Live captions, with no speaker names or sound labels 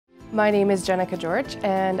My name is Jennica George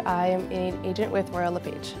and I am an agent with Royal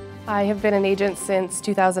LePage. I have been an agent since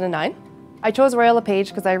 2009. I chose Royal LePage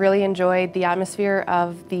because I really enjoyed the atmosphere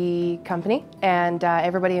of the company, and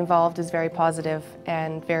everybody involved is very positive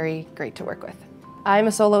and very great to work with. I'm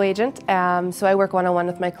a solo agent, so I work one-on-one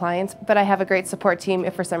with my clients, but I have a great support team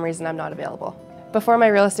if for some reason I'm not available. Before my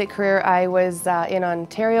real estate career, I was in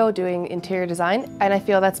Ontario doing interior design, and I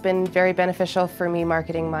feel that's been very beneficial for me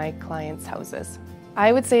marketing my clients' houses.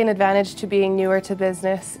 I would say an advantage to being newer to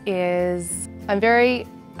business is I'm very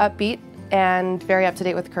upbeat and very up to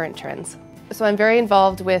date with current trends. So I'm very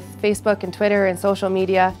involved with Facebook and Twitter and social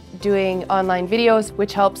media, doing online videos,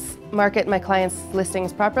 which helps market my clients'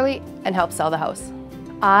 listings properly and help sell the house.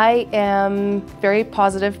 I am a very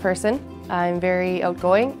positive person. I'm very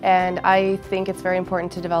outgoing, and I think it's very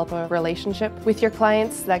important to develop a relationship with your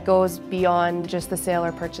clients that goes beyond just the sale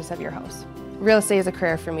or purchase of your house. Real estate is a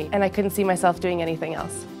career for me, and I couldn't see myself doing anything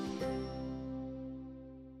else.